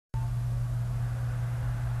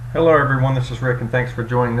Hello everyone, this is Rick and thanks for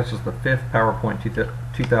joining. This is the fifth PowerPoint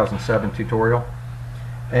 2007 tutorial,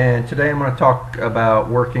 and today I'm going to talk about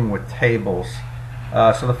working with tables.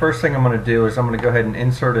 So the first thing I'm going to do is I'm going to go ahead and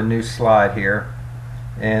insert a new slide here,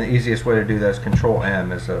 and the easiest way to do that is Control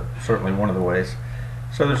M is certainly one of the ways.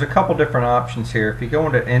 So there's a couple different options here. If you go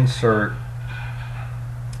into Insert,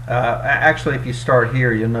 actually if you start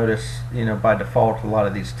here you'll notice by default a lot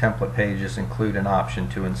of these template pages include an option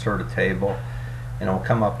to insert a table. And it'll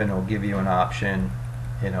come up and it'll give you an option,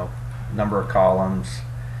 number of columns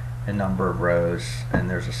and number of rows, and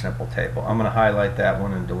there's a simple table. I'm going to highlight that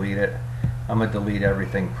one and delete it. I'm going to delete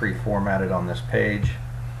everything pre-formatted on this page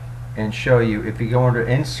and show you. If you go under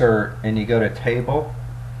Insert and you go to Table,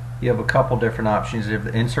 you have a couple different options. You have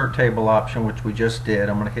the Insert Table option, which we just did.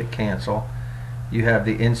 I'm going to hit Cancel. You have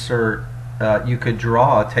the Insert, you could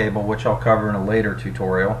draw a table, which I'll cover in a later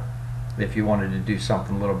tutorial if you wanted to do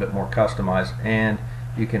something a little bit more customized, and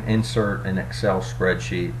you can insert an Excel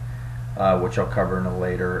spreadsheet, which I'll cover in a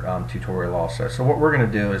later tutorial also. So what we're going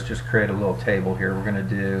to do is just create a little table here. We're going to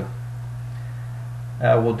do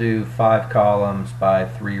we'll do 5 columns by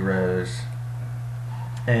 3 rows,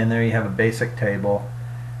 and there you have a basic table.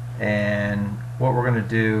 And what we're going to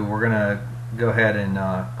do, we're going to go ahead and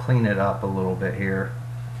clean it up a little bit here.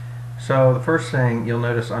 So the first thing you'll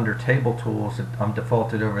notice under Table Tools, I'm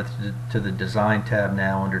defaulted over to the Design tab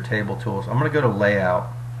now under Table Tools. I'm going to go to Layout,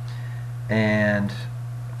 and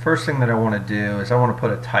first thing that I want to do is I want to put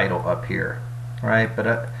a title up here, right? But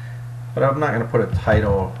I'm not going to put a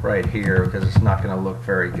title right here because it's not going to look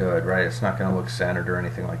very good, right? It's not going to look centered or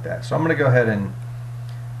anything like that. So I'm going to go ahead and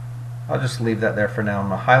I'll just leave that there for now. I'm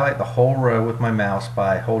going to highlight the whole row with my mouse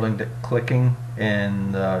by clicking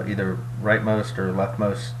in the either rightmost or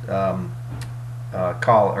leftmost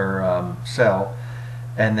cell,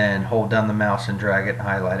 and then hold down the mouse and drag it and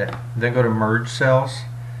highlight it. Then go to Merge Cells,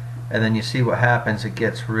 and then you see what happens. It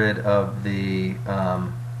gets rid of the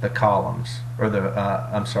columns, or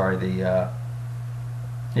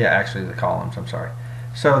actually the columns. I'm sorry.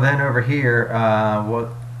 So then over here,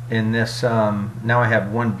 in this, now I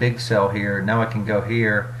have one big cell here. Now I can go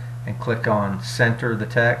here and click on Center the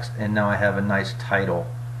Text, and now I have a nice title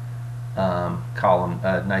column,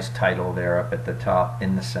 a nice title there up at the top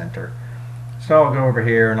in the center. So I'll go over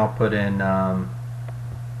here and I'll put in,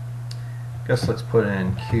 guess let's put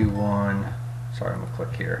in Q1. Sorry, I'm gonna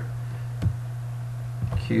click here.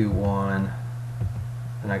 Q1,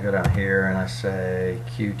 and I go down here and I say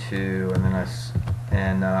Q2, and then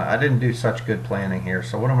I didn't do such good planning here.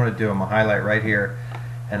 So what I'm going to do, I'm going to highlight right here,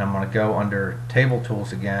 and I'm going to go under Table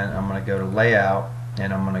Tools again. I'm going to go to Layout,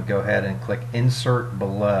 and I'm going to go ahead and click Insert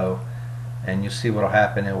Below, and you'll see what will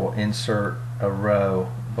happen. It will insert a row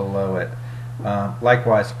below it.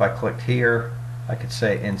 Likewise, if I clicked here, I could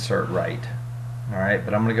say Insert Right. Alright,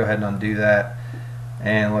 but I'm going to go ahead and undo that,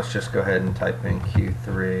 and let's just go ahead and type in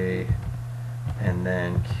Q3 and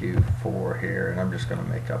then Q4 here, and I'm just going to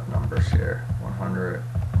make up numbers here. 100,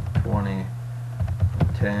 20,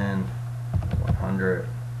 10, 100.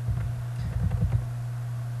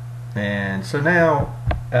 And so now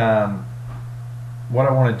what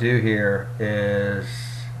I want to do here is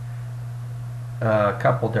a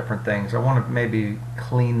couple different things. I want to maybe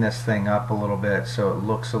clean this thing up a little bit so it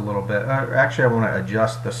looks a little bit, actually I want to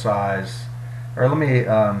adjust the size, or let me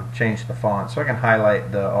change the font so I can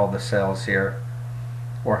highlight all the cells here,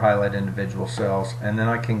 or highlight individual cells, and then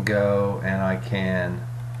I can go and I can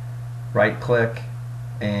right click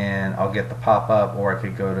and I'll get the pop-up, or I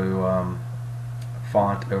could go to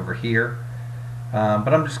font over here,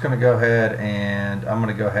 but I'm just going to go ahead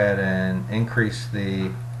and increase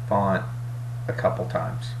the font a couple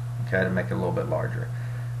times, okay, to make it a little bit larger.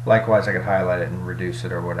 Likewise, I could highlight it and reduce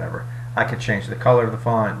it or whatever. I could change the color of the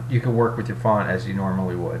font. You can work with your font as you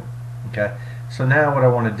normally would. Okay. So now what I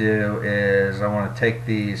want to do is I want to take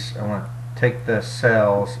the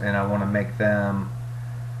cells and I want to make them,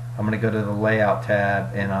 I'm going to go to the Layout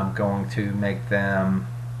tab and I'm going to make them,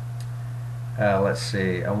 let's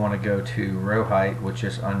see, I want to go to row height, which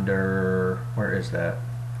is under, where is that?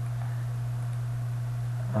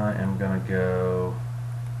 I am going to go,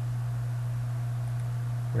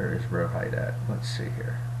 where is row height at? Let's see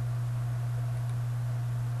here.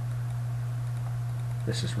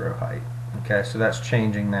 This is row height. Okay, so that's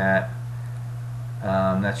changing that.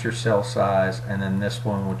 That's your cell size, and then this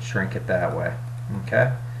one would shrink it that way.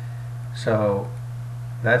 Okay, so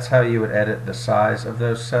that's how you would edit the size of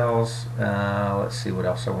those cells. Let's see what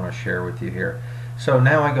else I want to share with you here. So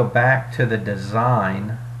now I go back to the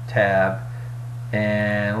Design tab,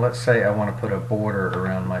 and let's say I want to put a border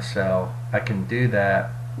around my cell. I can do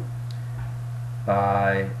that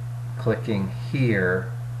by clicking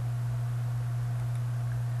here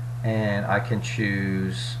and I can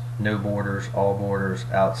choose no borders, all borders,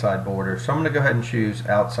 outside borders. So I'm going to go ahead and choose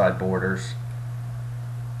outside borders,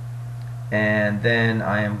 and then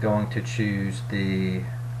I am going to choose the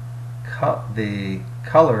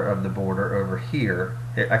color of the border over here.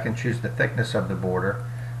 I can choose the thickness of the border,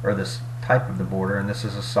 or this type of the border, and this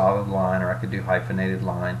is a solid line, or I could do hyphenated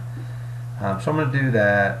line. So I'm going to do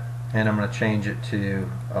that, and I'm going to change it to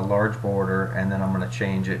a large border, and then I'm going to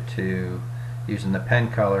change it to, using the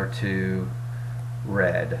pen color, to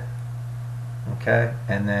red. Okay,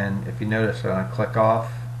 and then if you notice when I click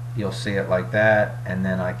off, you'll see it like that, and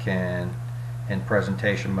then I can, in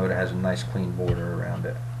presentation mode, it has a nice clean border around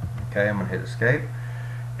it. Okay, I'm going to hit escape,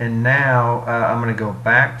 and now I'm going to go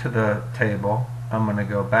back to the table. I'm going to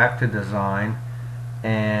go back to design,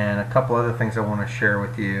 and a couple other things I want to share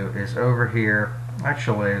with you is over here.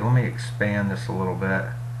 Actually, let me expand this a little bit.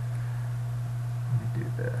 Let me do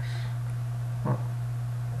this. Oh.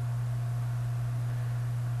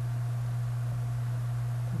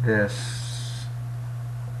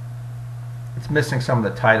 It's missing some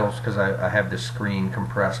of the titles because I have the screen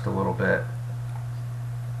compressed a little bit.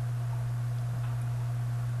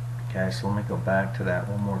 Okay, so let me go back to that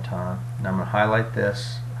one more time. Now I'm going to highlight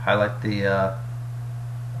this, highlight the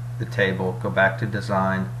table, go back to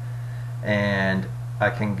design, and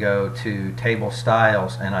I can go to table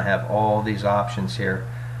styles, and I have all these options here.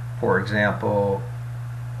 For example,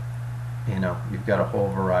 you've got a whole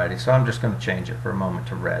variety. So I'm just going to change it for a moment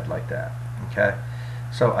to red like that. Okay,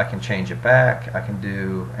 so I can change it back. I can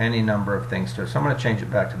do any number of things to it. So I'm going to change it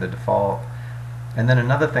back to the default. And then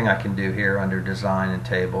another thing I can do here under design and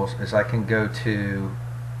tables is I can go to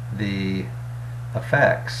the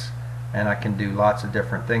effects, and I can do lots of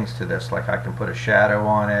different things to this. Like I can put a shadow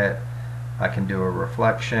on it, I can do a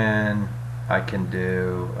reflection, I can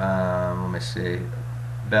do let me see,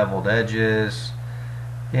 beveled edges,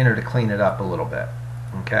 to clean it up a little bit.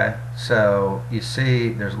 Okay, so you see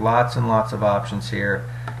there's lots and lots of options here.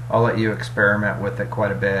 I'll let you experiment with it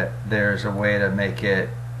quite a bit. There's a way to make it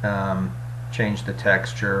change the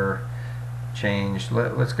texture,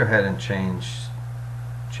 let's go ahead and change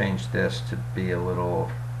this to be a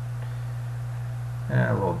little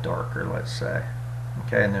darker, let's say.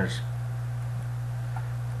 Okay, and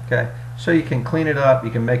so you can clean it up,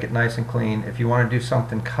 you can make it nice and clean. If you want to do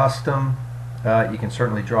something custom, you can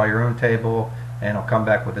certainly draw your own table, and I'll come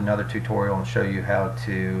back with another tutorial and show you how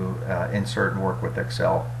to insert and work with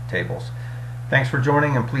Excel tables. Thanks for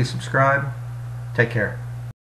joining, and please subscribe. Take care.